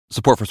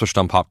Support for Switched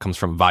on Pop comes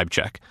from Vibe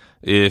Check.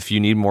 If you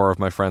need more of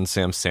my friend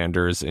Sam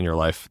Sanders in your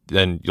life,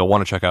 then you'll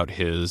want to check out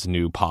his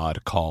new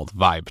pod called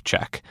Vibe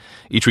Check.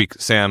 Each week,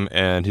 Sam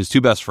and his two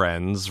best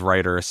friends,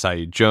 writer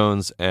Saeed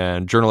Jones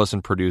and journalist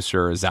and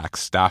producer Zach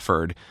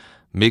Stafford,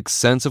 make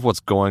sense of what's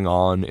going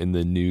on in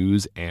the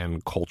news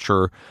and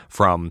culture,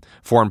 from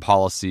foreign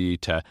policy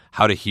to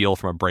how to heal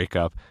from a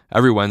breakup.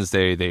 Every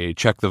Wednesday, they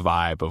check the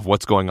vibe of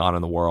what's going on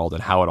in the world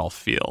and how it all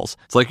feels.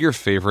 It's like your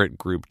favorite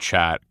group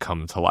chat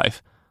come to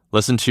life.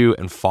 Listen to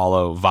and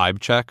follow Vibe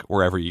Check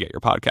wherever you get your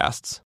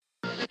podcasts.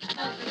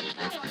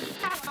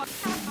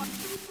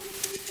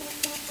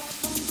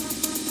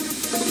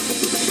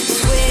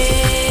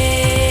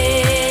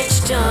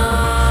 Switched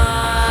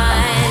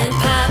on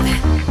Pop.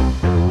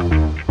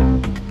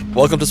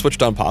 Welcome to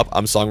Switched on Pop.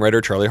 I'm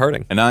songwriter Charlie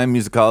Harding. And I'm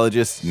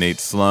musicologist Nate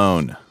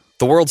Sloan.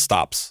 The world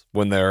stops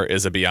when there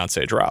is a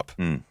Beyoncé drop.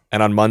 And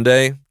on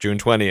Monday, June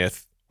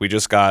 20th, we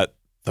just got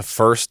the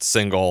first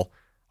single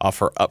off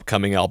her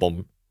upcoming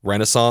album,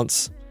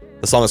 Renaissance.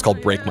 The song is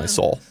called Break My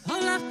Soul.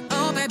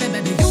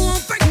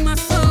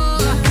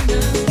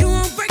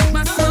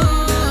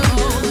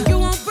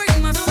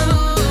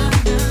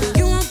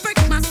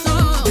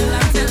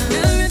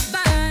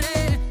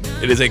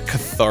 It is a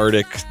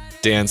cathartic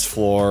dance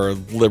floor,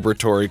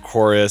 liberatory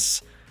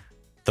chorus.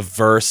 The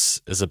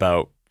verse is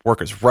about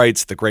workers'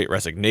 rights, the Great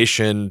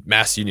Resignation,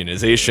 mass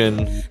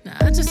unionization. Now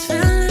I just fell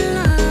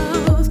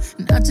in love,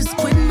 and I just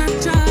quit my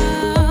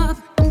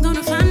job. I'm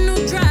gonna find no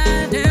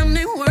drive, damn,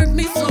 they work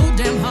me so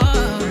damn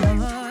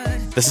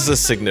hard. This is a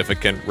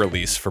significant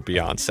release for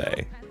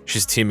Beyoncé.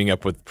 She's teaming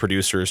up with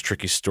producers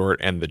Tricky Stewart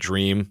and The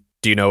Dream.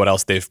 Do you know what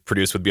else they've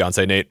produced with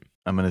Beyoncé, Nate?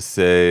 I'm going to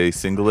say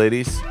Single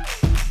Ladies.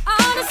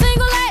 All the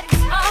single ladies,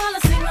 all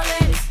the single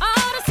ladies,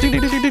 all the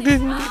single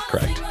ladies.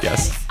 Correct,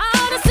 yes.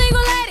 All the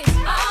single ladies,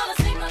 all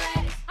the single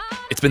ladies.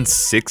 It's been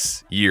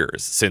 6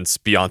 years since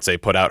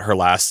Beyoncé put out her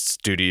last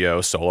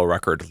studio solo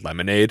record,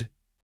 Lemonade.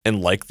 And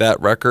like that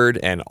record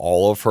and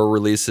all of her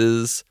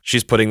releases,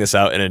 she's putting this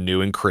out in a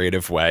new and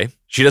creative way.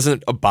 She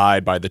doesn't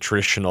abide by the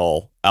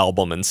traditional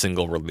album and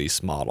single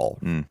release model,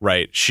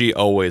 right? She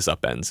always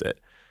upends it.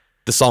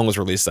 The song was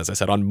released, as I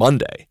said, on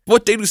Monday.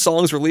 What day do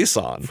songs release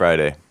on?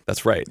 Friday.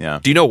 That's right. Yeah.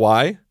 Do you know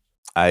why?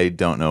 I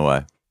don't know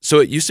why.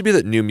 So it used to be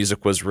that new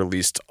music was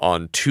released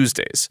on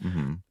Tuesdays.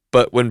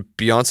 But when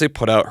Beyoncé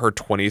put out her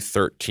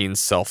 2013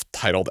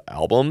 self-titled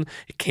album,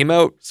 it came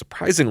out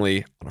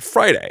surprisingly on a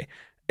Friday.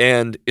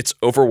 And its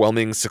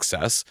overwhelming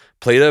success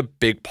played a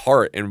big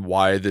part in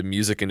why the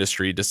music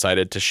industry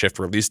decided to shift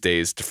release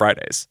days to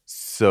Fridays.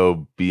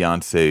 So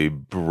Beyoncé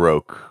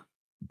broke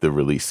the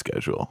release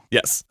schedule.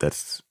 Yes.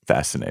 That's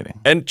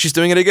fascinating. And she's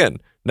doing it again.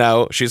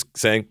 Now she's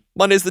saying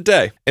Monday's the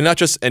day. And not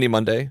just any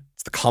Monday.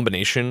 It's the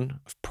combination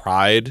of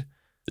Pride,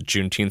 the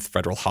Juneteenth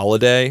federal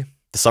holiday,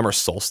 the summer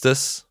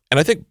solstice.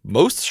 And I think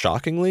most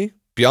shockingly,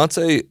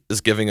 Beyoncé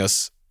is giving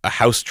us a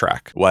house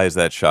track. Why is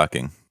that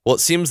shocking? Well, it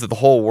seems that the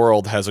whole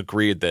world has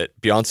agreed that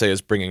Beyoncé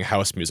is bringing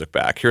house music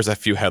back. Here's a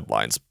few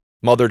headlines.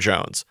 Mother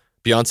Jones.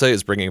 Beyoncé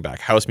is bringing back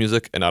house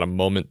music and not a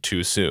moment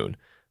too soon.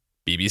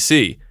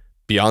 BBC.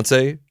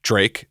 Beyoncé,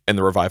 Drake, and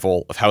the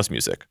revival of house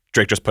music.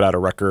 Drake just put out a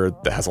record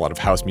that has a lot of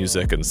house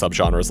music and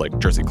subgenres like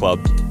Jersey Club.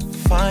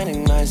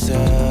 Finding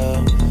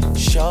myself,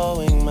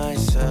 showing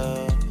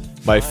myself.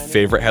 My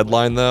favorite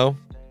headline, though,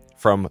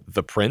 from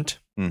The Print.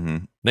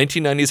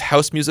 1990s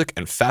house music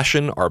and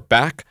fashion are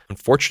back.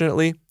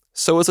 Unfortunately,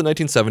 so is the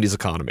 1970s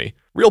economy.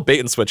 Real bait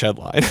and switch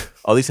headline.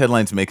 All these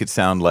headlines make it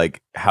sound like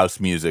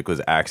house music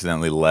was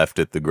accidentally left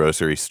at the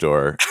grocery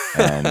store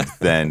and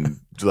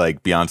then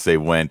like Beyoncé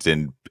went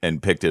and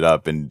picked it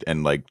up and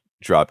like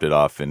dropped it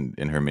off in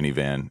her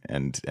minivan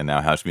and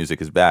now house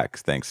music is back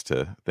thanks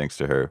to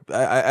her.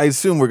 I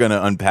assume we're going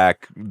to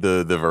unpack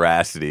the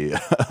veracity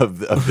of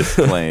this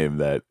claim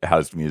that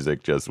house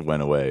music just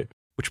went away.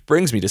 Which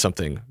brings me to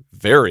something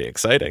very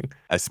exciting.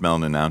 I smell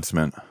an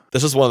announcement.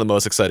 This is one of the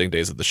most exciting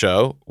days of the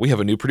show. We have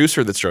a new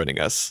producer that's joining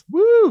us.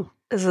 Woo!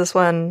 Is this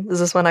when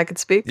I could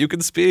speak? You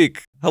can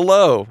speak.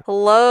 Hello.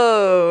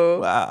 Hello.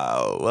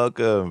 Wow,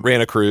 welcome.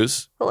 Rana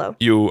Cruz. Hello.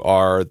 You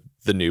are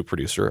the new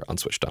producer on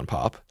Switched on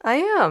Pop. I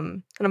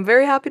am, and I'm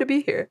very happy to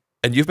be here.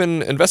 And you've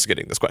been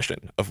investigating this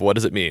question of what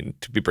does it mean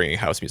to be bringing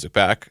house music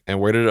back and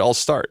where did it all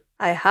start?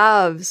 I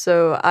have.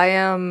 So I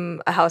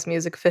am a house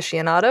music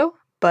aficionado,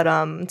 but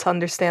to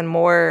understand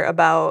more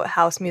about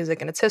house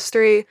music and its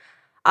history,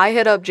 I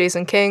hit up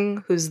Jason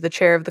King, who's the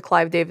chair of the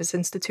Clive Davis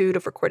Institute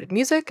of Recorded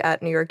Music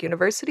at New York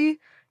University.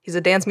 He's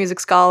a dance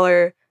music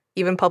scholar,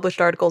 even published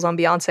articles on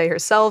Beyoncé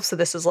herself, so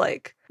this is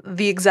like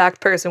the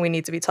exact person we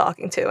need to be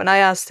talking to. And I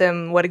asked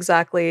him, what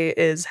exactly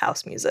is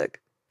house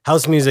music?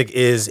 House music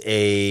is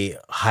a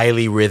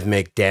highly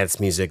rhythmic dance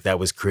music that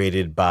was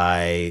created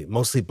by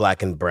mostly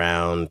Black and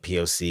brown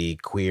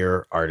POC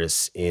queer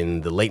artists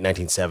in the late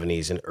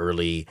 1970s and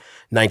early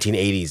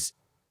 1980s.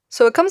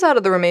 So it comes out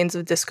of the remains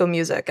of disco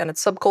music and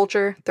its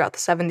subculture throughout the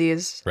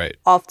 70s, Right.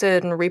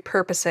 often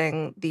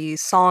repurposing the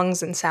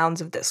songs and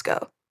sounds of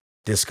disco.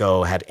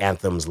 Disco had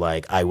anthems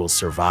like I Will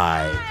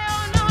Survive.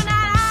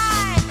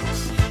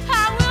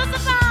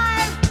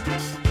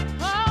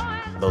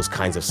 those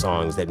kinds of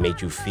songs that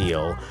made you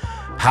feel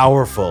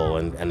powerful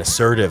and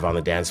assertive on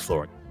the dance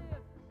floor.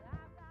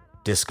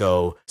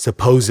 Disco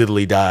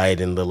supposedly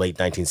died in the late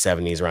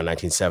 1970s, around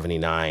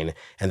 1979,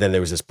 and then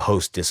there was this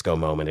post-disco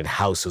moment, and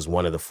house was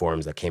one of the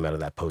forms that came out of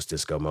that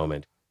post-disco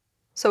moment.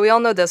 So we all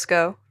know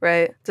disco,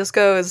 right?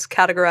 Disco is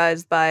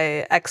categorized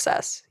by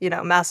excess,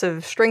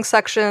 massive string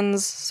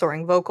sections,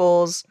 soaring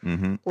vocals,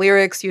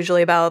 lyrics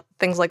usually about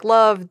things like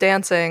love,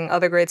 dancing,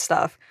 other great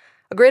stuff.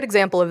 A great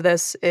example of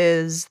this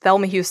is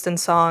Thelma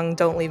Houston's song,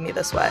 Don't Leave Me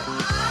This Way.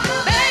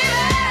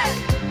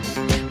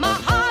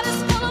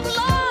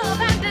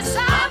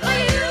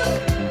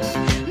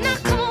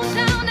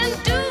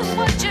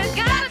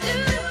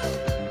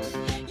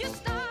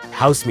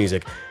 House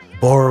music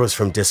borrows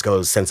from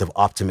disco's sense of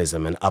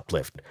optimism and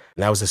uplift.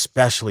 And that was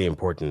especially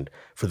important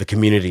for the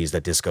communities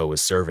that disco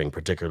was serving,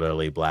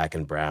 particularly Black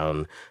and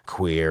brown,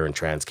 queer, and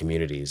trans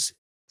communities.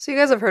 So you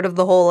guys have heard of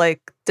the whole,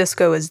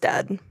 disco is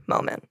dead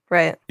moment,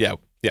 right? Yeah.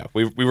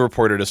 We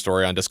reported a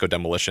story on disco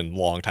demolition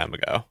long time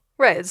ago.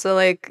 Right. So,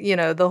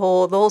 the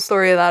whole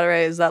story of that,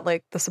 right, is that,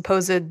 the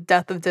supposed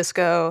death of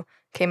disco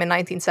came in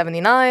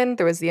 1979.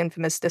 There was the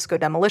infamous disco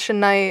demolition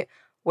night,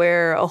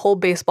 where a whole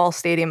baseball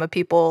stadium of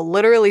people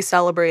literally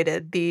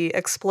celebrated the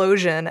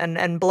explosion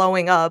and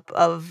blowing up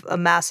of a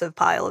massive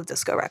pile of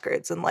disco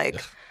records. And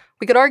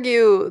we could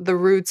argue the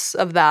roots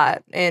of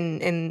that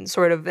in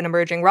sort of an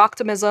emerging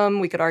rocktimism.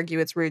 We could argue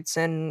its roots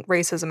in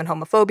racism and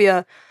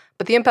homophobia.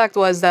 But the impact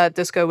was that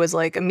disco was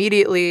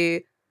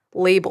immediately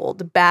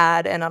labeled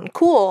bad and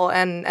uncool,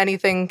 and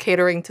anything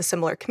catering to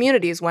similar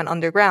communities went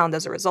underground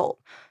as a result.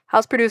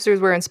 House producers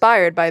were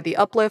inspired by the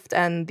uplift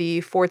and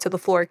the four to the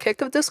floor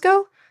kick of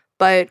disco,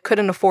 but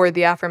couldn't afford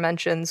the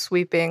aforementioned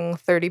sweeping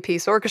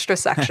 30-piece orchestra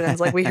sections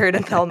like we heard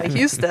in Thelma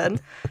Houston.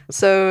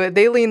 So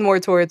they leaned more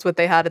towards what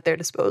they had at their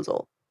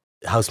disposal.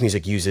 House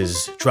music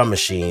uses drum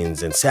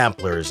machines and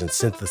samplers and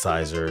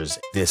synthesizers,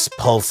 this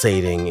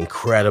pulsating,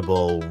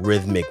 incredible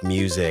rhythmic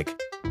music.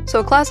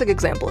 So a classic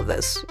example of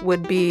this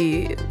would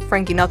be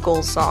Frankie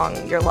Knuckles'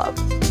 song, Your Love.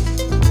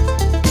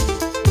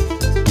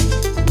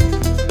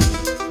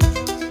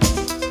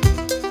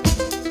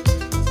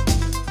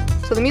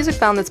 So the music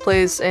found its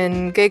place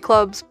in gay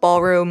clubs,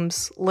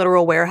 ballrooms,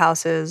 literal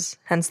warehouses,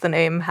 hence the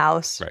name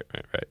house.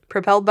 Right.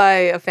 Propelled by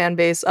a fan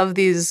base of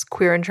these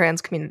queer and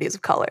trans communities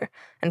of color.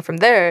 And from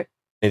there,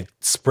 it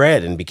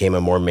spread and became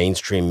a more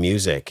mainstream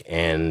music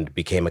and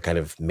became a kind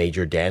of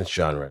major dance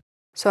genre.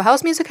 So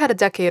house music had a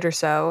decade or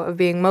so of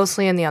being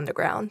mostly in the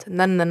underground. And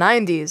then in the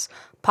 90s,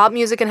 pop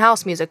music and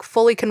house music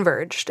fully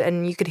converged,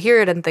 and you could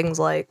hear it in things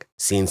like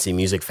CNC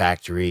Music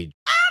Factory,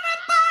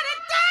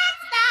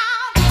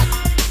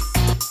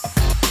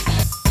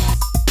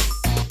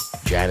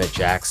 Janet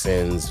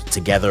Jackson's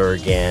Together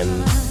Again,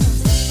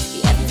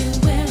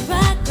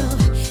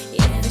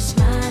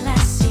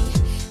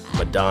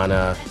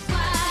 Madonna,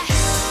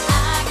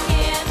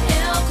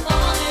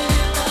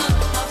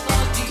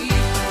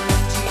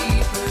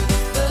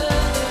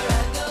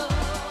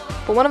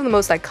 but one of the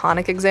most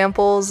iconic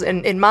examples,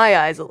 in my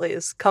eyes at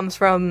least, comes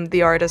from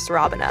the artist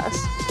Robin S.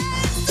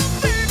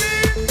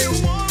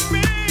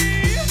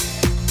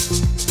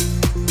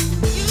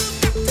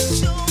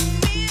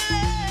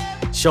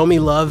 Show Me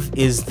Love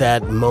is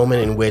that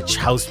moment in which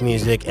house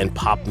music and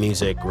pop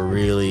music were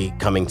really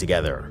coming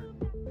together.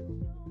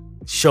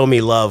 Show Me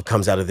Love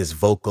comes out of this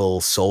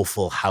vocal,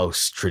 soulful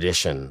house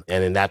tradition.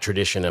 And in that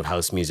tradition of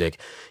house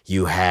music,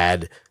 you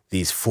had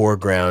these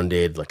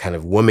foregrounded, kind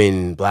of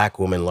black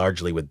women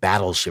largely with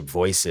battleship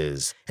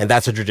voices. And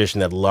that's a tradition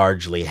that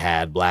largely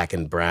had Black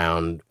and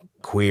brown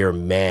queer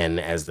men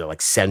as the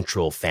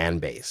central fan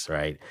base,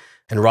 right?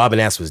 And Robin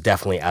S. was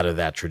definitely out of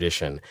that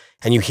tradition.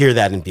 And you hear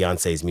that in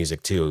Beyonce's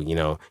music too.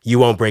 You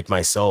Won't Break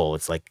My Soul.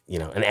 It's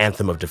an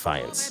anthem of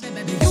defiance.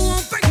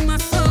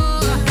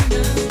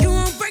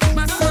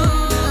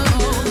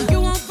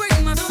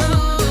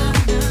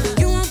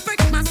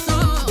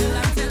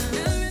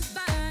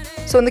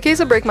 So in the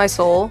case of Break My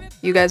Soul,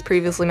 you guys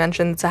previously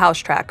mentioned it's a house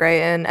track,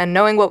 right? And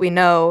knowing what we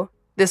know,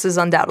 this is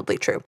undoubtedly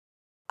true.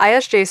 I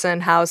asked Jason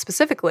how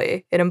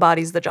specifically it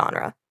embodies the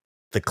genre.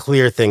 The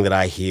clear thing that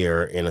I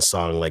hear in a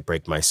song like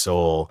Break My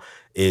Soul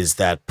is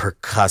that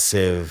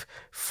percussive,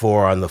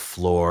 four on the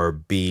floor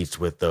beat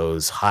with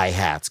those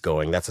hi-hats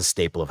going. That's a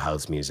staple of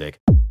house music.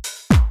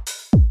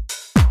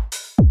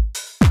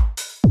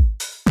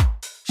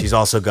 She's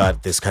also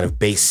got this kind of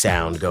bass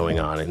sound going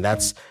on, and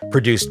that's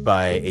produced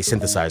by a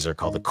synthesizer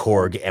called the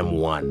Korg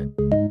M1.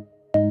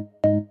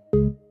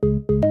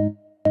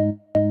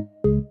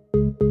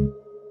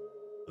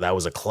 That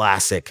was a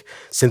classic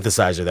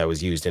synthesizer that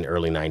was used in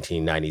early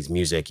 1990s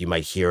music. You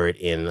might hear it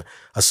in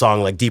a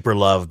song like Deeper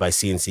Love by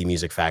CNC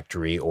Music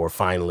Factory or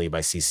Finally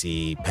by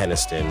CeCe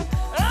Peniston.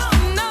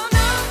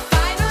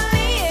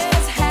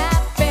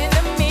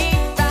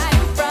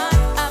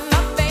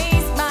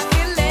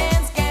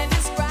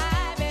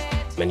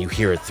 And you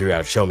hear it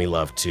throughout Show Me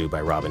Love too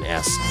by Robin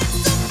S.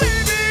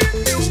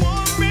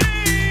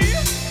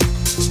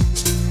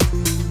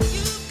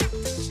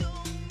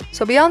 So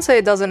So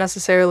Beyoncé doesn't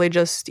necessarily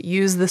just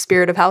use the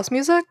spirit of house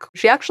music.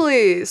 She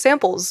actually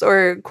samples,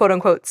 or quote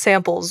unquote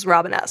samples,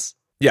 Robin S.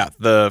 Yeah,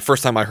 the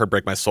first time I heard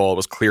Break My Soul, it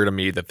was clear to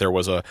me that there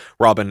was a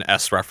Robin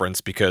S.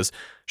 reference because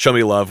Show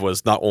Me Love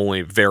was not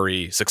only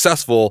very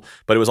successful,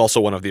 but it was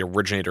also one of the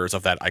originators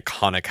of that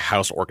iconic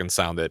house organ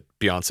sound that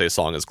Beyonce's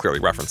song is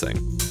clearly referencing.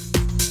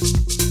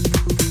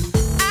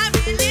 I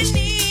really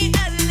need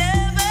a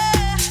lover,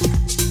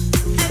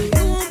 and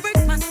you won't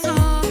break my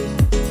soul.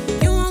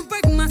 You won't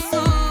break my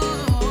soul.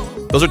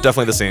 Those are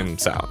definitely the same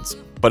sounds,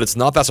 but it's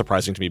not that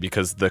surprising to me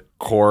because the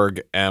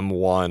Korg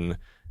M1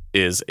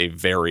 is a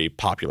very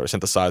popular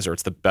synthesizer.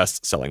 It's the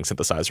best-selling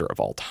synthesizer of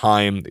all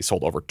time. They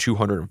sold over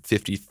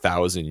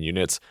 250,000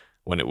 units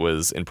when it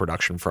was in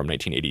production from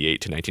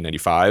 1988 to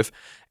 1995.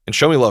 And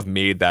Show Me Love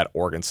made that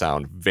organ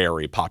sound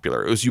very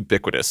popular. It was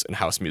ubiquitous in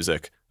house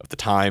music of the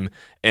time,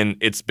 and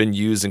it's been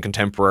used in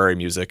contemporary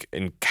music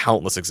in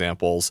countless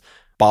examples.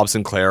 Bob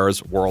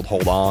Sinclair's World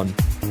Hold On.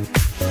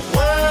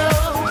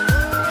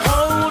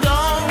 Hold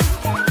on.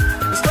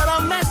 Instead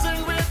of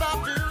messing with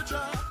our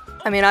future.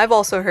 I mean, I've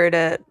also heard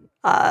it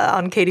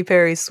on Katy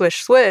Perry's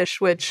Swish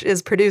Swish, which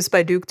is produced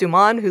by Duke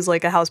Dumont, who's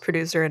like a house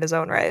producer in his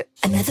own right.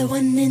 Another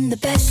one in the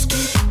basket.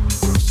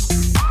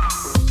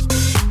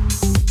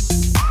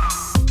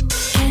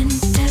 Can't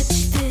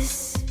touch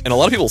this. And a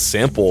lot of people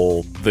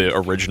sample the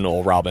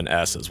original Robin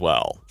S. as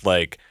well.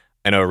 Like,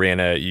 I know,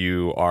 Rihanna,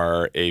 you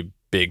are a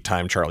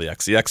big-time Charlie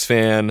XCX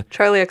fan.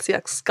 Charlie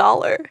XCX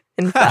scholar,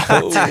 in fact.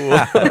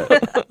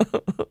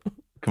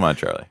 Come on,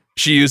 Charlie.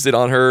 She used it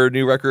on her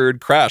new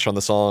record, Crash, on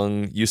the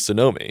song Used to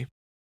Know Me.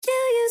 You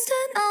used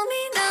to know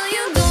me, now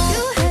you don't.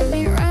 You had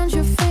me around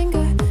your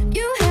finger.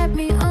 You had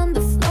me on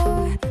the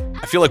floor.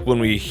 I feel like when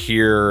we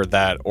hear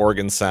that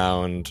organ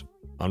sound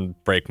on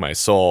Break My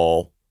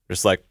Soul,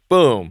 just like,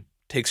 boom,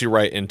 takes you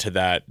right into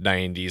that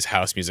 90s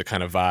house music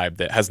kind of vibe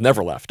that has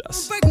never left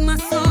us. Break my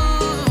soul.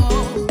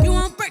 You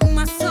won't break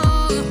my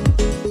soul.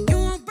 You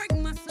won't break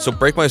my soul. So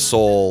Break My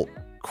Soul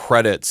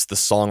credits the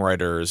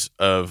songwriters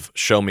of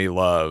Show Me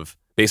Love,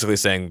 basically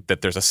saying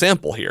that there's a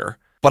sample here.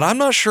 But I'm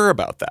not sure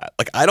about that.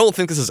 Like, I don't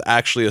think this is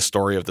actually a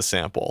story of the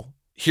sample.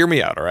 Hear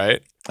me out, all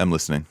right? I'm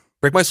listening.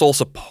 Break My Soul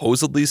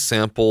supposedly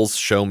samples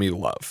Show Me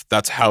Love.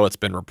 That's how it's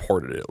been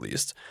reported, at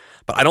least.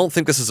 But I don't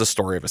think this is a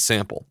story of a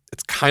sample.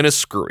 It's kind of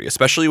screwy,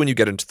 especially when you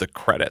get into the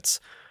credits.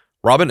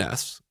 Robin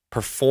S.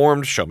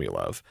 performed Show Me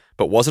Love,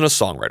 but wasn't a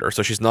songwriter,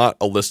 so she's not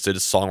a listed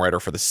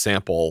songwriter for the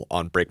sample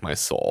on Break My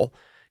Soul.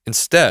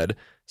 Instead,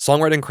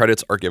 songwriting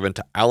credits are given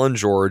to Alan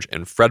George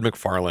and Fred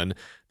MacFarlane,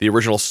 the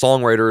original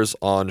songwriters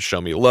on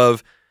Show Me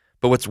Love.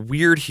 But what's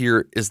weird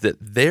here is that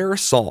their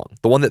song,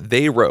 the one that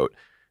they wrote,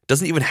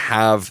 doesn't even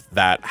have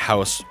that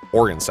house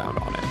organ sound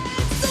on it.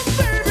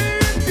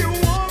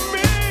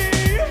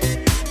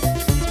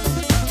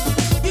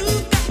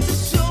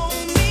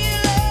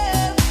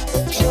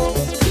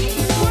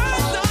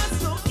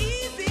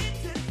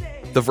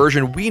 The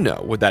version we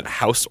know with that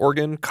house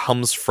organ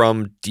comes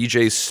from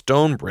DJ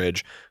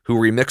Stonebridge, who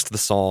remixed the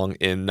song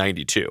in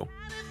 '92.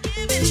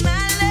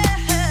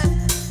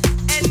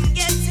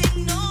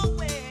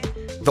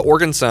 The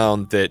organ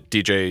sound that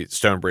DJ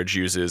Stonebridge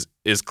uses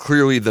is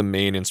clearly the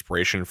main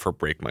inspiration for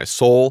Break My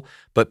Soul,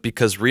 but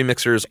because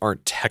remixers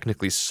aren't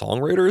technically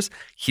songwriters,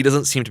 he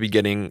doesn't seem to be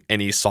getting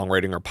any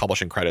songwriting or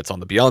publishing credits on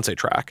the Beyoncé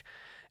track.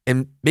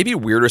 And maybe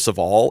weirdest of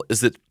all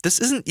is that this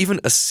isn't even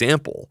a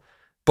sample.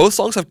 Both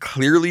songs have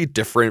clearly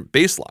different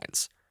bass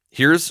lines.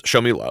 Here's Show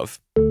Me Love.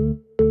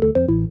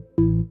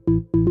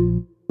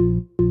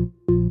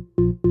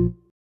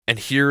 And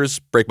here's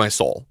Break My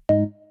Soul.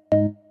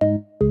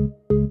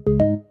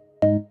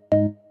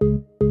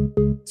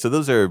 So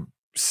those are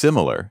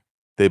similar.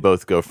 They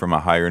both go from a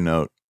higher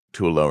note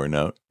to a lower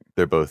note.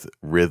 They're both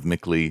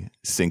rhythmically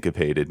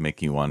syncopated,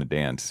 making you want to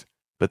dance.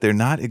 But they're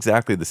not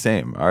exactly the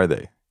same, are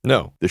they?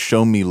 No. The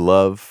Show Me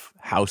Love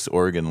house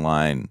organ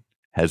line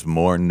has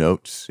more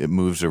notes. It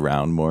moves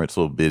around more. It's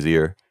a little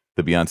busier.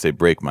 The Beyoncé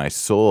Break My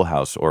Soul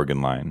house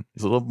organ line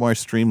is a little more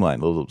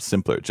streamlined, a little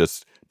simpler,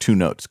 just two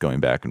notes going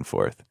back and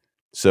forth.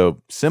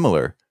 So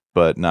similar,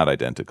 but not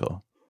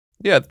identical.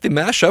 Yeah, they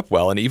mash up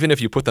well, and even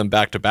if you put them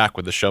back to back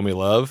with the Show Me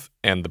Love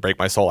and the Break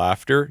My Soul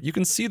after, you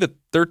can see that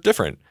they're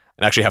different.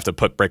 And actually have to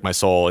put Break My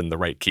Soul in the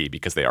right key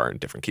because they are in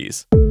different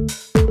keys.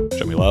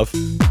 Show Me Love.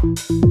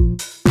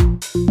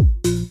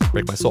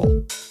 Break My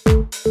Soul.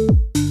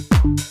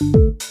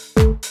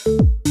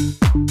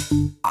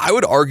 I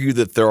would argue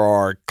that there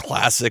are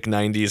classic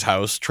 90s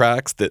house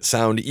tracks that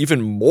sound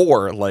even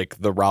more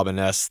like the Robin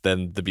S.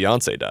 than the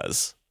Beyoncé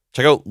does.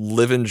 Check out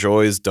Livin'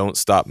 Joy's Don't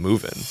Stop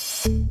Movin'.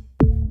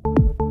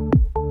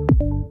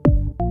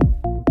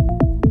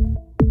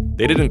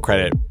 They didn't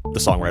credit the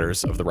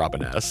songwriters of the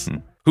Robin S.,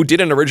 who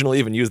didn't originally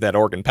even use that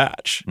organ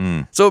patch.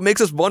 So it makes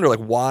us wonder, like,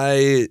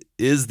 why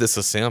is this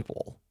a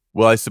sample?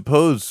 Well, I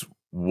suppose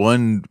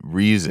one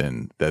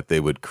reason that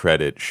they would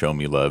credit Show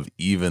Me Love,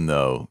 even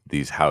though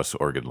these house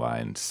organ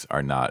lines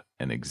are not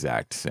an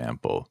exact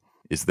sample,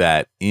 is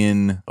that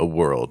in a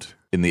world,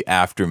 in the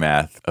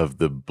aftermath of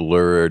the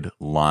blurred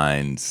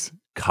lines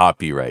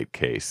copyright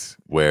case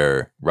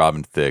where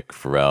Robin Thicke,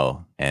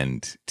 Pharrell,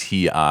 and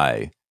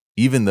T.I.,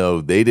 even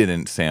though they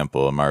didn't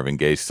sample a Marvin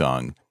Gaye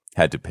song,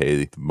 had to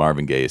pay the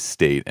Marvin Gaye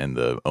estate, and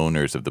the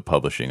owners of the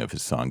publishing of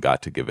his song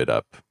got to give it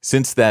up.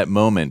 Since that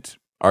moment,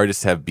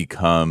 artists have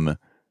become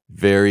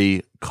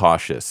very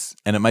cautious,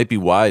 and it might be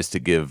wise to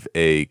give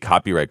a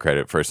copyright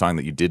credit for a song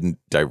that you didn't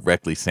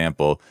directly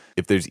sample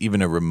if there's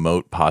even a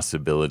remote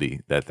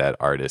possibility that that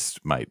artist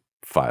might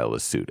file a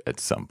suit at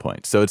some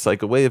point. So it's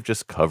like a way of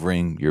just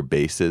covering your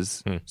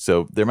bases.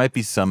 So there might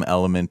be some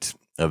element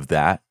of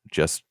that,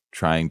 just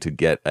trying to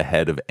get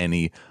ahead of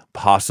any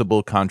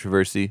possible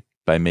controversy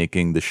by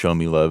making the Show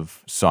Me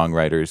Love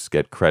songwriters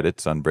get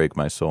credits on Break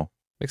My Soul.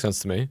 Makes sense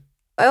to me.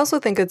 I also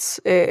think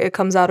it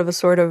comes out of a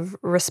sort of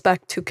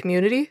respect to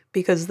community,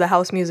 because the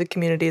house music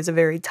community is a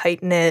very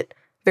tight-knit,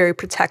 very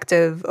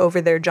protective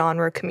over their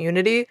genre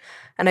community.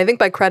 And I think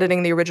by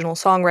crediting the original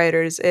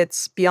songwriters,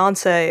 it's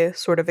Beyoncé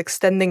sort of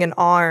extending an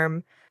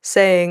arm,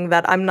 saying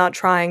that I'm not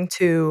trying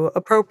to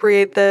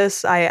appropriate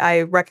this.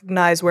 I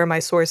recognize where my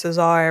sources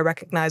are, I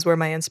recognize where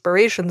my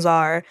inspirations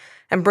are,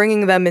 and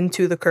bringing them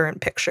into the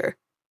current picture.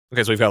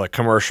 Okay, so we've got like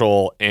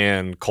commercial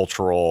and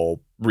cultural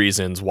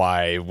reasons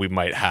why we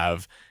might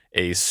have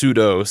a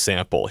pseudo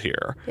sample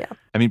here. Yeah.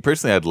 I mean,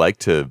 personally, I'd like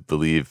to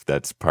believe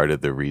that's part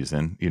of the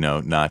reason,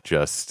 not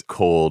just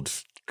cold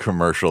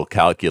commercial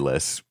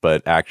calculus,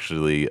 but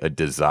actually a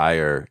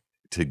desire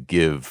to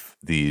give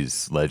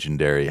these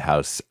legendary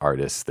house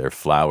artists their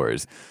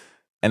flowers.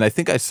 And I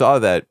think I saw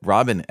that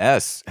Robin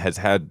S. has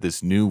had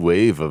this new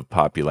wave of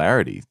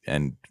popularity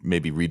and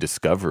maybe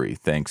rediscovery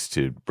thanks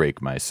to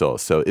Break My Soul.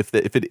 So if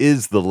it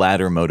is the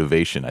latter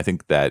motivation, I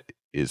think that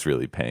is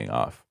really paying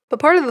off. But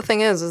part of the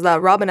thing is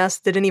that Robin S.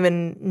 didn't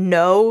even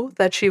know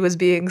that she was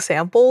being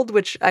sampled,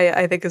 which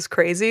I think is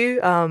crazy,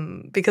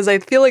 because I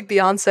feel like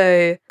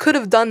Beyoncé could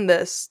have done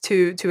this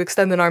to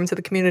extend an arm to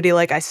the community,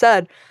 like I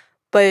said,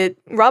 but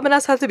Robin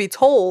S. had to be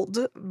told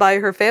by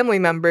her family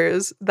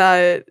members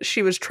that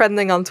she was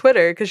trending on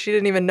Twitter because she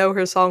didn't even know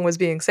her song was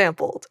being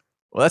sampled.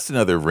 Well, that's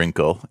another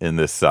wrinkle in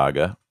this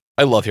saga.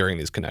 I love hearing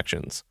these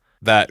connections.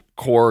 That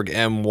Korg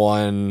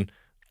M1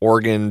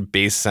 organ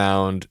bass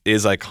sound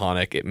is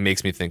iconic. It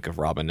makes me think of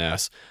Robin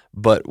S.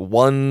 But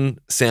one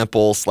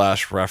sample /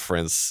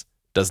 reference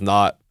does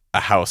not a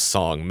house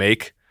song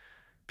make.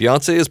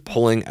 Beyoncé is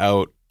pulling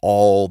out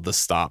all the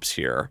stops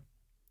here.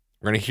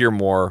 We're going to hear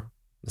more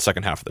in the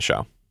second half of the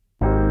show.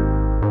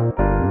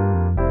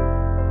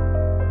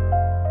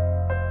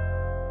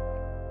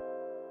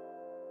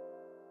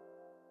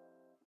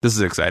 This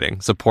is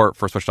exciting. Support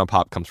for Switched on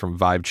Pop comes from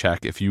Vibe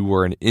Check. If you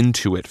were an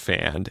Intuit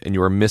fan and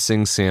you are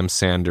missing Sam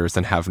Sanders,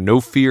 then have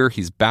no fear.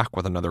 He's back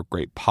with another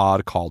great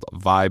pod called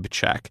Vibe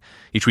Check.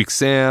 Each week,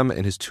 Sam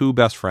and his two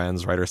best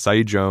friends, writer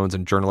Saeed Jones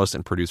and journalist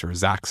and producer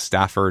Zach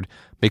Stafford,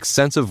 make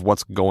sense of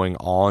what's going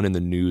on in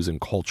the news and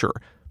culture.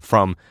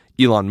 From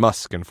Elon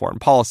Musk and foreign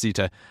policy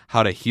to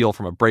how to heal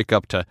from a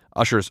breakup to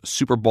Usher's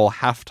Super Bowl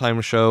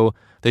halftime show,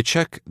 they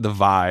check the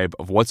vibe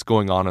of what's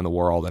going on in the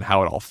world and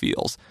how it all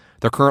feels.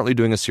 They're currently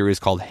doing a series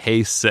called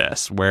Hey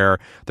Sis, where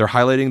they're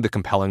highlighting the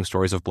compelling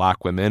stories of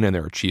Black women and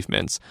their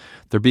achievements.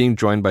 They're being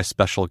joined by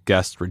special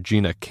guests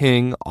Regina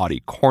King,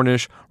 Audie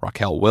Cornish,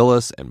 Raquel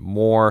Willis, and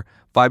more.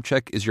 Vibe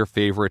Check is your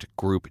favorite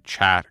group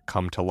chat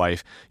come to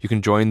life. You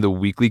can join the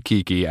weekly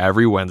Kiki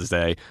every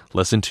Wednesday.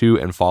 Listen to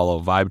and follow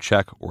Vibe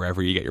Check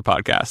wherever you get your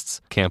podcasts.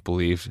 Can't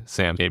believe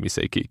Sam made me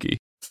say Kiki.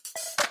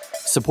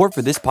 Support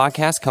for this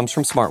podcast comes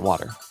from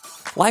Smartwater.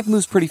 Life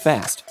moves pretty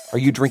fast. Are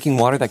you drinking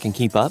water that can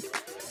keep up?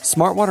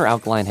 Smartwater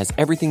Alkaline has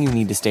everything you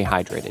need to stay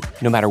hydrated,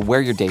 no matter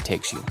where your day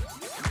takes you.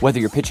 Whether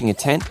you're pitching a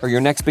tent or your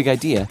next big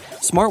idea,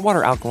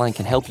 Smartwater Alkaline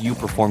can help you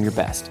perform your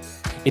best.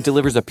 It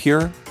delivers a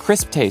pure,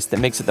 crisp taste that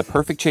makes it the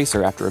perfect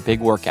chaser after a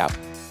big workout.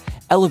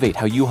 Elevate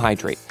how you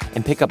hydrate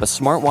and pick up a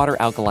Smartwater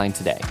Alkaline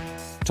today.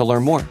 To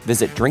learn more,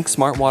 visit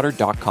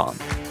drinksmartwater.com.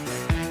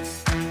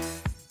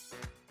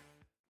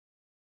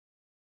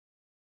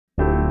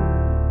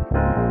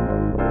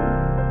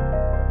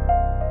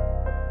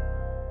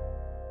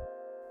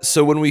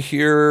 So when we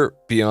hear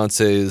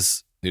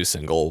Beyonce's new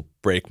single,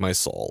 Break My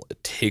Soul,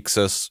 it takes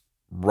us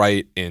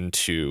right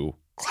into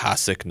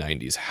classic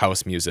 90s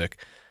house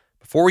music.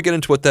 Before we get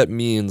into what that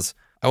means,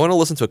 I want to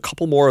listen to a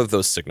couple more of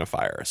those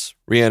signifiers.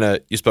 Rihanna,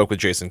 you spoke with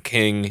Jason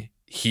King.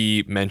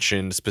 He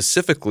mentioned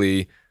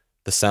specifically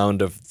the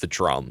sound of the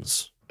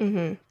drums,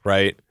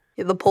 right?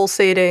 The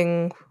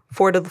pulsating,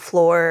 4 to the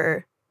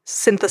floor,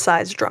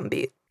 synthesized drum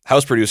beat.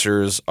 House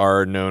producers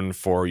are known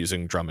for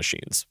using drum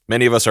machines.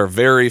 Many of us are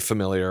very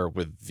familiar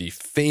with the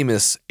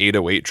famous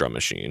 808 drum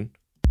machine.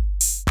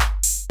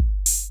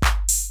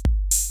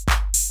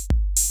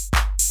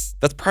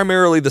 That's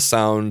primarily the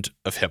sound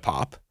of hip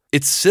hop.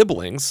 Its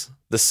siblings,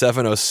 the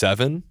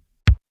 707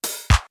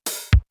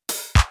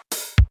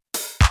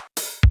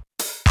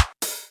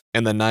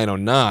 and the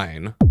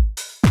 909,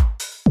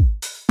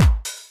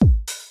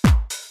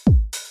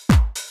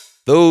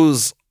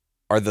 those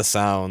are the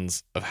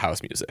sounds of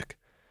house music.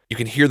 You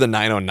can hear the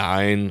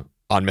 909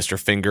 on Mr.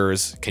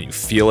 Fingers. Can you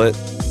feel it?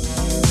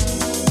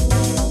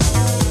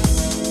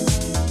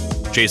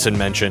 Jason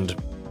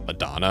mentioned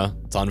Madonna.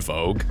 It's on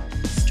Vogue.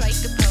 Strike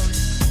a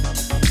pose.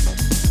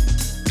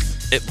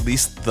 At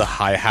least the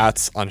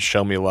hi-hats on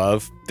Show Me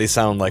Love, they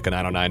sound like a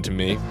 909 to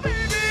me.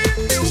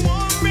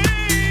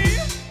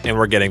 And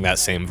we're getting that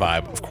same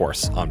vibe, of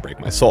course, on Break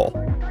My Soul.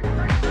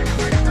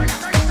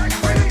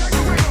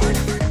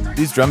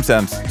 These drum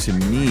sounds, to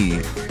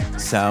me,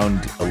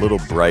 sound a little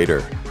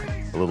brighter,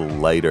 a little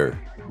lighter,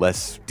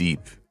 less deep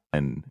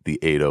than the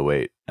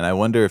 808. And I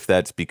wonder if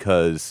that's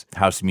because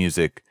house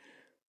music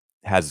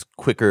has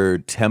quicker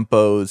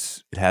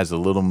tempos, it has a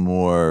little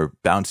more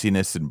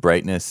bounciness and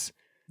brightness,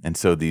 and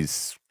so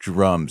these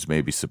drums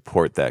maybe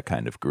support that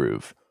kind of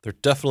groove. They're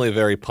definitely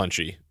very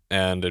punchy,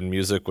 and in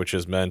music which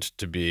is meant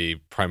to be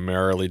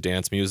primarily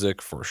dance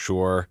music, for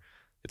sure,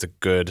 it's a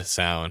good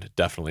sound. It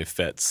definitely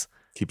fits.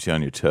 Keeps you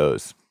on your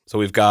toes. So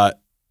we've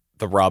got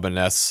the Robin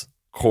S.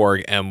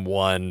 Korg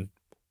M1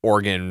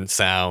 organ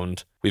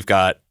sound. We've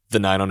got the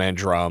 909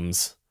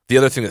 drums. The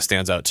other thing that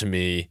stands out to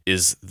me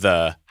is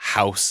the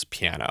house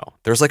piano.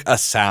 There's like a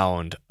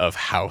sound of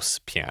house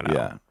piano.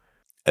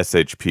 Yeah.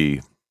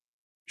 SHP,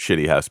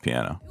 shitty house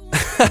piano.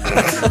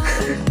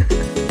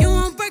 You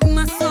won't break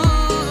my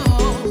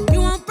soul.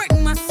 You won't break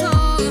my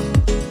soul.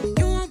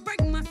 You won't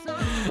break my soul.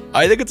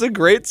 I think it's a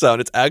great sound.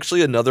 It's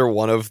actually another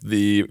one of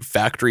the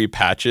factory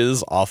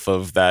patches off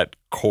of that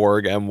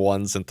Korg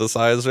M1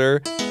 synthesizer.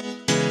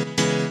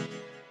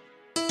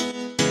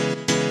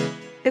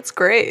 It's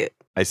great.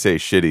 I say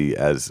shitty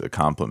as a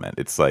compliment.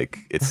 It's like,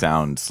 it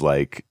sounds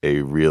like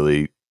a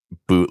really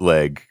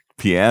bootleg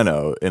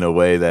piano in a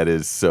way that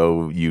is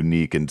so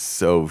unique and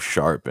so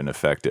sharp and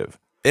effective.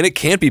 And it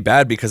can't be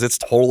bad because it's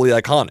totally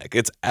iconic.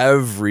 It's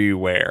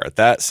everywhere.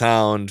 That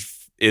sound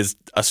is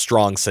a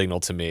strong signal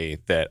to me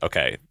that,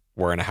 okay,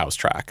 we're in a house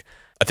track.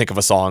 I think of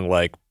a song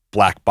like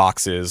Black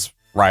Box's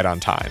Right on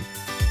Time.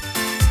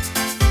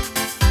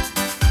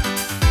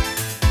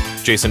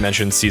 Jason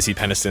mentioned CeCe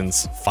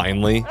Peniston's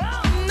Finally.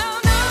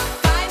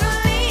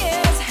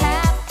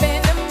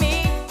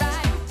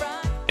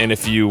 And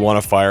if you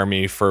want to fire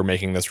me for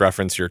making this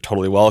reference, you're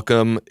totally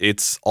welcome.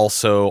 It's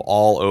also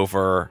all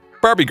over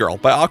Barbie Girl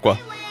by Aqua.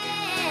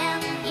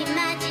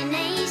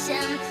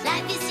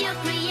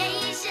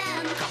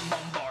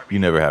 You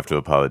never have to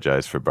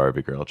apologize for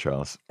Barbie Girl,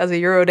 Charles. As a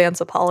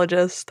Eurodance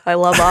apologist, I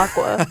love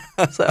Aqua.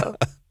 So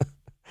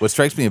What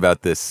strikes me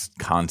about this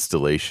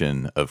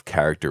constellation of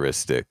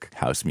characteristic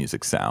house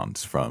music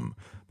sounds, from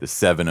the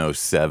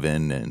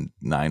 707 and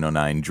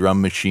 909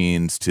 drum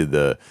machines to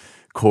the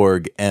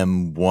Korg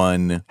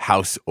M1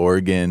 house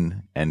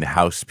organ and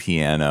house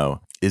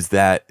piano, is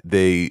that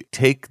they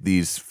take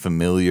these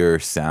familiar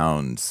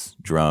sounds,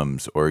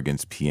 drums,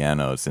 organs,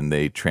 pianos, and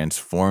they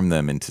transform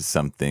them into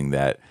something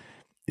that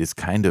is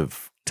kind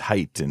of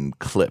tight and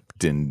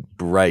clipped and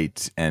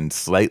bright and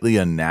slightly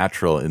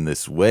unnatural in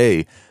this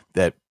way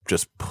that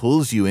just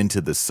pulls you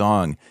into the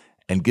song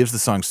and gives the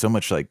song so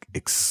much like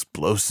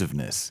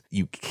explosiveness.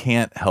 You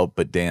can't help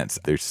but dance.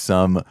 There's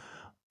some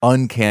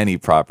uncanny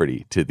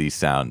property to these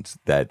sounds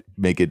that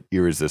make it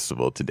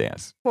irresistible to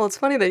dance. well, it's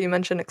funny that you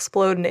mentioned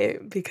Explode,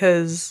 Nate,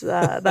 because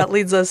that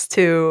leads us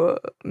to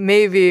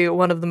maybe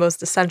one of the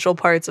most essential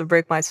parts of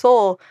Break My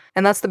Soul,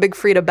 and that's the Big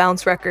Frida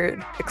bounce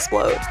record,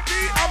 Explode.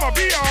 I'ma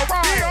be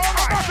alright. I'm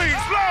about to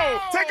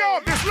explode. Take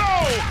off this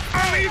load.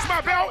 Unleash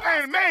my belt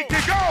and make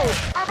it go.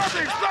 I'm about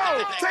to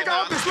explode. Take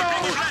off this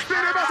load. Spin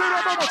it back to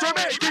the bubble to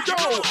make it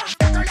go.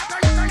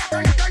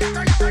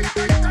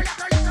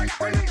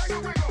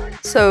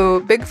 So,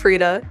 Big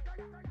Frida,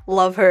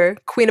 love her,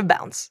 queen of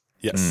bounce.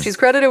 Yes. She's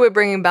credited with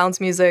bringing bounce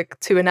music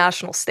to a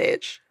national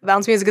stage.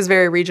 Bounce music is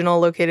very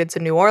regional, located to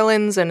New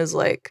Orleans, and is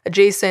like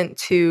adjacent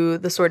to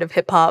the sort of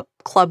hip hop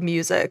club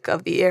music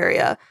of the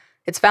area.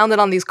 It's founded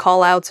on these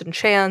call outs and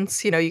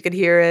chants. You know, you could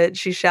hear it.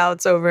 She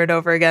shouts over and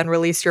over again,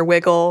 release your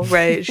wiggle,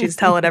 right? She's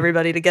telling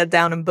everybody to get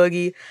down and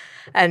boogie.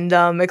 And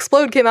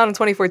Explode came out in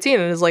 2014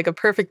 and is like a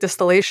perfect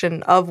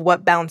distillation of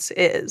what bounce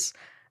is.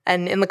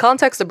 And in the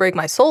context of Break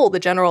My Soul, the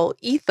general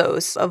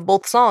ethos of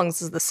both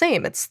songs is the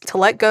same. It's to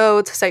let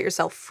go, to set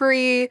yourself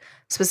free,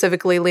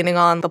 specifically leaning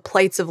on the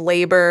plights of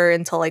labor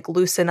and to like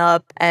loosen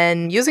up,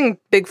 and using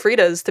Big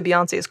Frida's to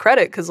Beyonce's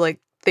credit because like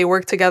they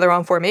work together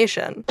on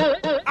Formation.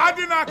 I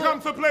did not come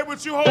to play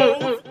with you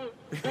hoes.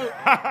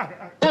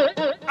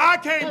 I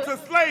came to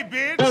slay,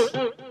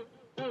 bitch.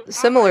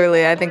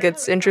 Similarly, I think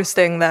it's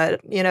interesting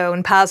that, you know,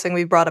 in passing,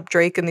 we brought up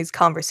Drake in these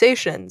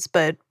conversations,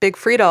 but Big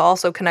Frida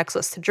also connects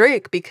us to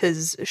Drake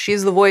because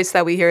she's the voice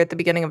that we hear at the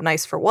beginning of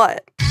Nice for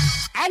What.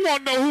 I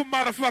want to know who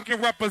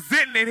motherfucking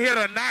representing it here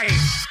tonight.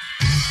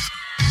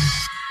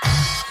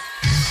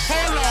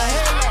 Hold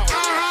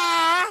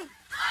on.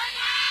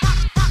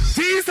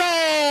 These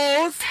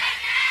hoes.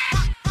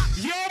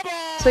 Your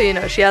boy. So, you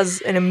know, she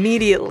has an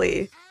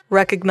immediately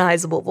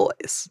recognizable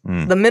voice.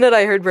 The minute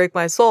I heard Break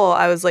My Soul,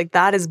 I was like,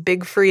 that is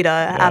Big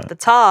Frida at the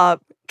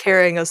top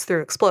carrying us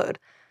through Explode.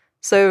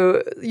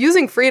 So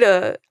using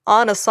Frida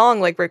on a song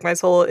like Break My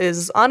Soul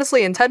is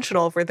honestly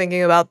intentional if we're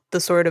thinking about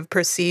the sort of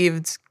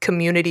perceived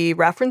community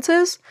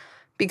references,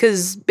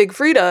 because Big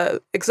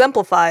Frida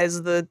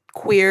exemplifies the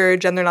queer,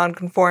 gender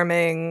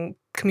nonconforming,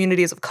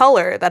 communities of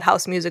color that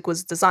house music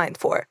was designed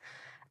for.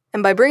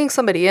 And by bringing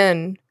somebody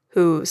in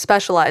who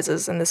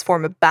specializes in this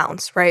form of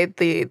bounce, right?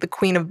 The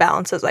queen of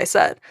bounce, as I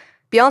said,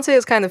 Beyoncé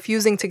is kind of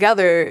fusing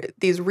together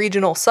these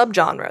regional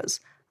subgenres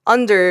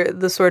under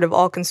the sort of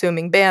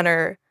all-consuming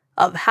banner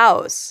of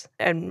house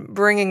and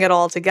bringing it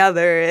all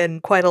together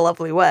in quite a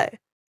lovely way.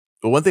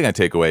 Well, one thing I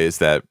take away is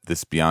that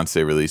this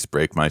Beyoncé release,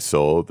 Break My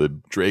Soul, the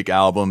Drake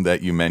album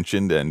that you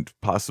mentioned, and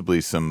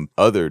possibly some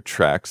other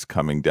tracks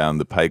coming down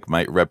the pike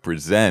might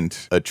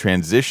represent a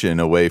transition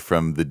away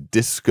from the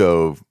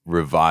disco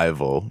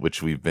revival,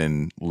 which we've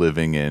been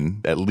living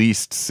in, at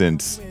least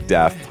since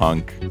Daft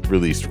Punk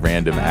released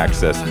Random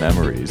Access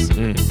Memories.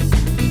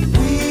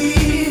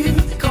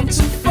 We've come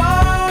too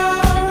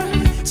far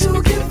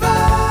to give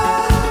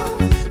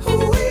up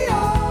who we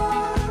are.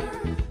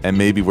 And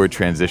maybe we're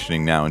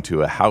transitioning now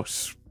into a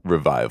house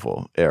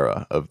revival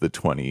era of the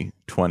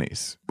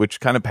 2020s, which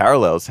kind of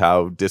parallels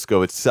how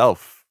disco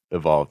itself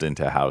evolved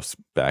into house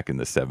back in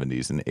the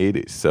 70s and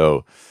 80s.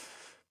 So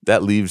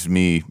that leaves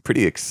me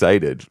pretty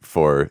excited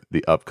for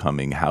the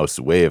upcoming house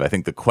wave. I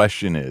think the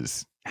question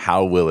is,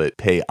 how will it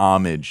pay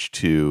homage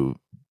to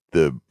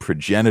the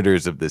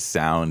progenitors of this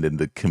sound and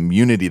the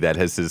community that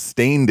has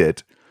sustained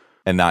it,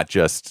 and not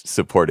just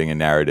supporting a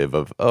narrative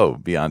of, oh,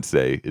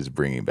 Beyoncé is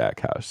bringing back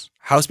house?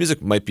 House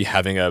music might be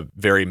having a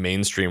very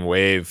mainstream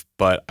wave,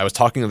 but I was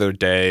talking the other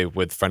day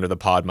with friend of the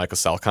pod, Michael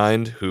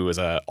Selkind, who is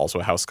also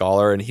a house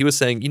scholar, and he was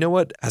saying, you know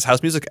what? Has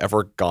house music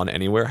ever gone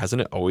anywhere?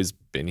 Hasn't it always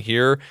been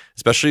here?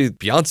 Especially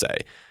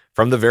Beyoncé.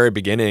 From the very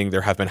beginning,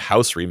 there have been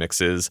house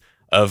remixes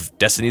of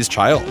Destiny's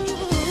Child.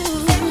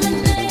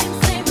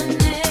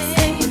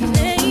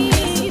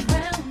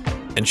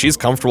 And she's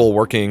comfortable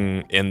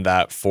working in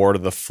that four to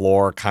the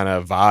floor kind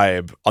of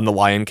vibe. On the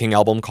Lion King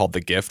album called The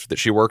Gift that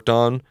she worked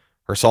on,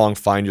 her song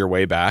Find Your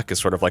Way Back is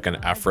sort of like an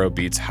Afro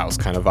beats house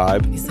kind of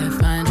vibe. You said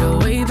find your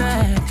way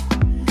back.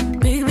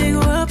 Big, big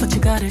world, but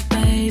you got it,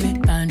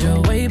 baby. Find your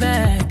way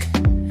back.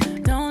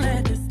 Don't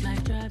let this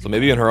life drive. So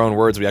maybe in her own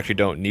words, we actually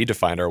don't need to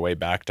find our way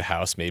back to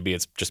house. Maybe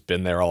it's just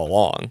been there all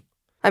along.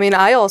 I mean,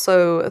 I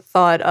also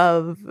thought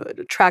of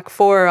track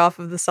 4 off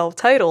of the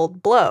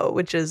self-titled, Blow,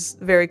 which is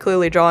very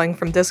clearly drawing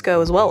from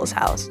disco as well as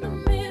house.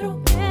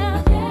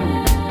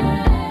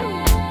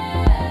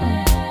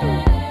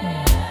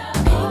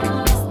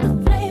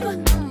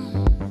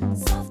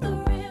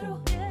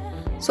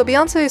 So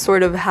Beyoncé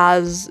sort of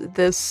has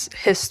this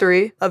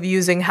history of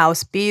using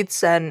house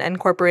beats and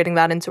incorporating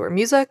that into her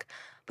music.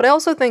 But I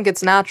also think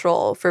it's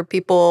natural for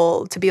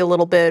people to be a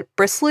little bit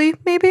bristly,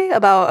 maybe,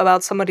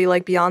 about somebody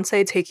like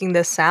Beyoncé taking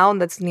this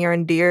sound that's near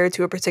and dear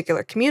to a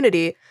particular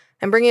community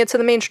and bringing it to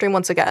the mainstream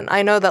once again.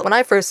 I know that when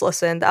I first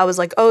listened, I was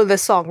like, oh,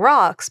 this song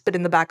rocks. But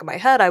in the back of my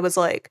head, I was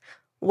like,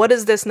 what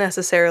does this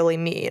necessarily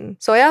mean?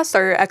 So I asked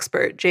our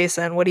expert,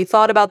 Jason, what he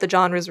thought about the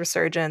genre's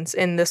resurgence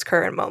in this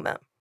current moment.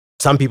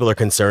 Some people are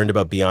concerned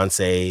about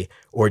Beyoncé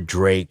or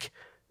Drake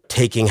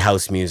taking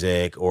house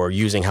music or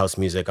using house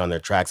music on their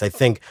tracks. I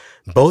think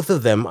both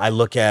of them I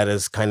look at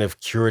as kind of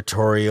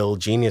curatorial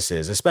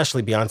geniuses,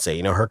 especially Beyoncé.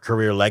 You know, her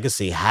career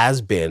legacy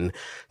has been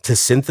to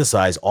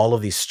synthesize all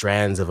of these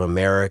strands of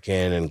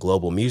American and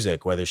global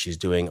music, whether she's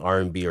doing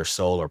R&B or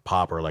soul or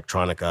pop or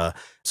electronica.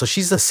 So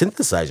she's a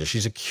synthesizer.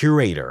 She's a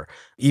curator,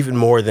 even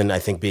more than I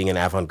think being an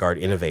avant-garde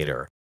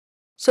innovator.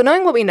 So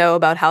knowing what we know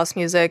about house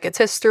music, its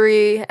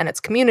history, and its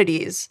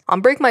communities,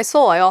 on Break My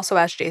Soul, I also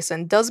asked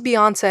Jason, does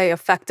Beyoncé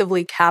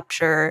effectively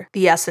capture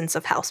the essence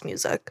of house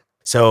music?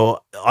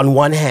 So on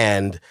one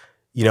hand,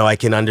 you know, I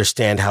can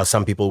understand how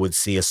some people would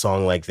see a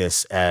song like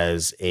this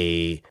as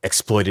a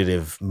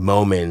exploitative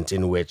moment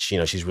in which, you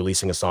know, she's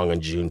releasing a song on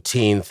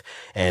Juneteenth,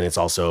 and it's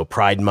also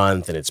Pride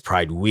Month and it's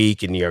Pride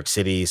Week in New York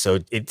City. So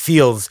it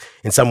feels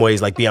in some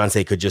ways like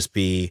Beyoncé could just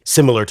be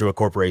similar to a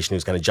corporation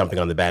who's kind of jumping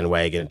on the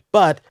bandwagon.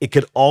 But it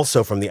could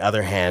also, from the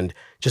other hand,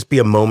 just be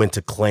a moment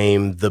to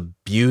claim the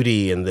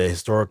beauty and the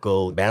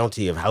historical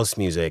bounty of house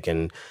music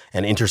and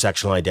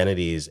intersectional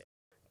identities.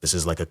 This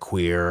is like a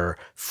queer,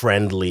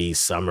 friendly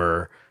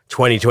summer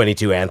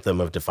 2022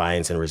 anthem of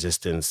defiance and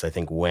resistance, I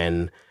think,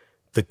 when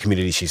the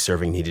community she's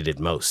serving needed it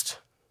most.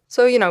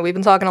 So, you know, we've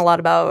been talking a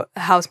lot about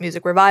house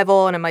music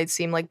revival, and it might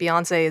seem like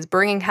Beyoncé is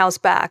bringing house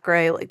back,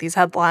 right? Like these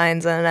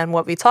headlines and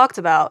what we talked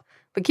about.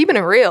 But keeping it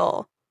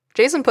real,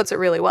 Jason puts it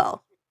really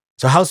well.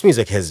 So house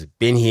music has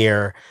been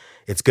here.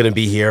 It's going to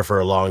be here for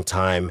a long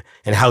time.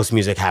 And house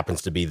music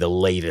happens to be the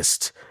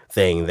latest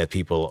thing that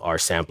people are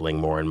sampling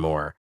more and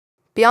more.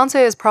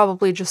 Beyoncé is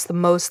probably just the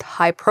most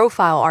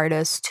high-profile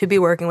artist to be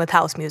working with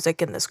house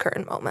music in this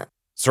current moment.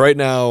 So right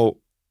now,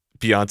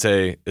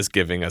 Beyoncé is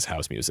giving us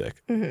house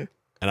music, Mm-hmm.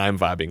 and I'm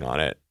vibing on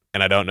it.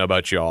 And I don't know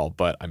about y'all,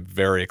 but I'm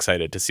very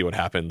excited to see what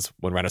happens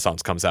when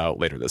Renaissance comes out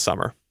later this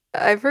summer.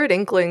 I've heard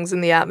inklings in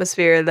the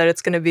atmosphere that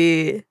it's going to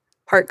be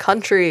part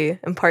country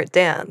and part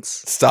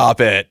dance. Stop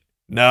it.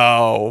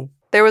 No.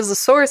 There was a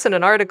source in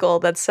an article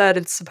that said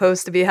it's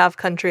supposed to be half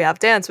country, half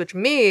dance, which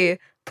me,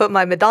 put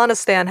my Madonna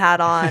stan hat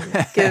on,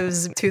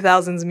 gives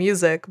 2000s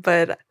music.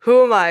 But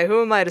who am I?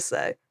 Who am I to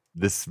say?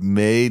 This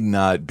may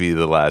not be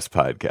the last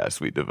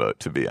podcast we devote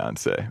to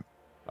Beyoncé.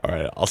 All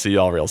right, I'll see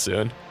y'all real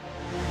soon.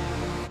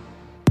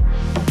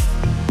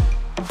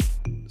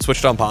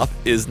 Switched on Pop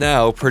is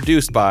now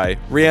produced by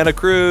Rihanna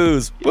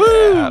Cruz.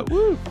 Yeah,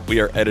 Woo!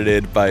 We are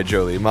edited by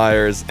Jolie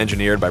Myers,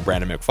 engineered by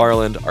Brandon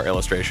McFarland. Our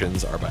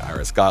illustrations are by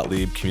Iris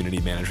Gottlieb, community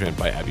management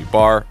by Abby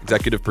Barr,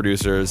 executive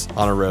producers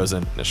Anna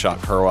Rosen, Nishat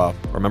Kurwa.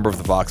 We're a member of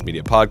the Vox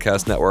Media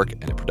Podcast Network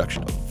and a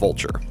production of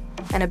Vulture.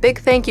 And a big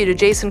thank you to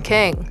Jason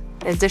King.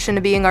 In addition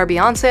to being our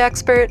Beyoncé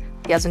expert,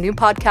 he has a new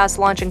podcast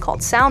launching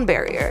called Sound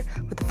Barrier,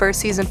 with the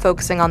first season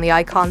focusing on the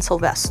icon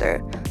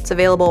Sylvester. It's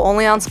available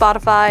only on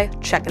Spotify.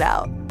 Check it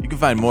out. You can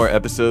find more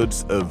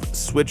episodes of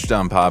Switched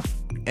on Pop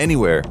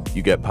anywhere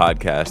you get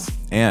podcasts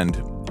and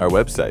our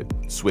website,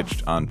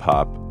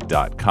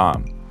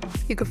 switchedonpop.com.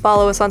 You can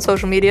follow us on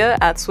social media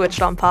at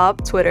Switched on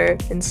Pop, Twitter,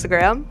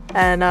 Instagram.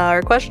 And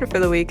our question for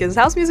the week is,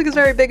 house music is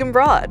very big and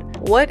broad.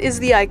 What is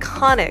the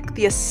iconic,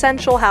 the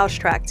essential house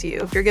track to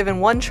you? If you're given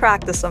one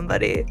track to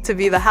somebody to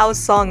be the house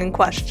song in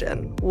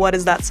question, what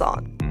is that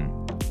song?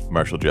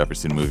 Marshall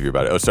Jefferson movie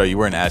about it. Oh, sorry, you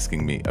weren't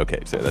asking me. Okay,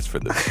 so that's for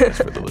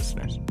the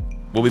listeners.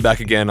 We'll be back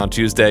again on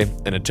Tuesday,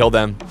 and until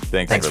then,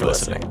 Thanks for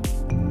listening.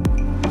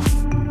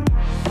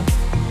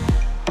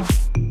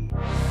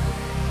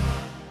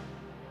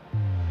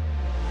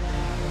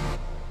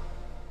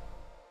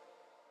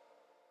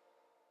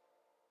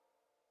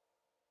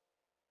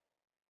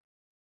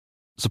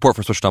 Support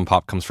for Switched on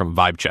Pop comes from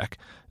Vibe Check.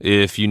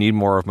 If you need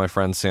more of my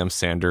friend Sam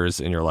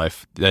Sanders in your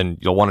life, then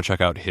you'll want to check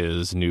out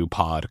his new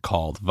pod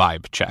called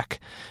Vibe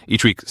Check.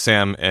 Each week,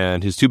 Sam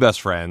and his two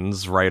best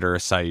friends, writer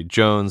Saeed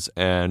Jones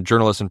and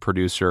journalist and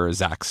producer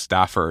Zach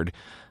Stafford,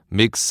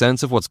 make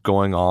sense of what's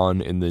going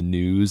on in the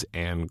news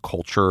and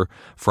culture,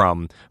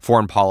 from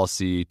foreign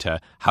policy to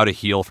how to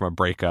heal from a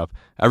breakup.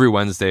 Every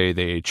Wednesday,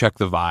 they check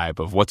the vibe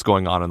of what's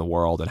going on in the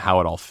world and how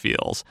it all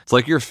feels. It's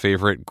like your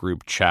favorite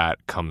group chat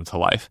come to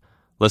life.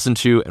 Listen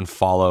to and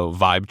follow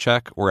Vibe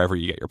Check wherever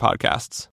you get your podcasts.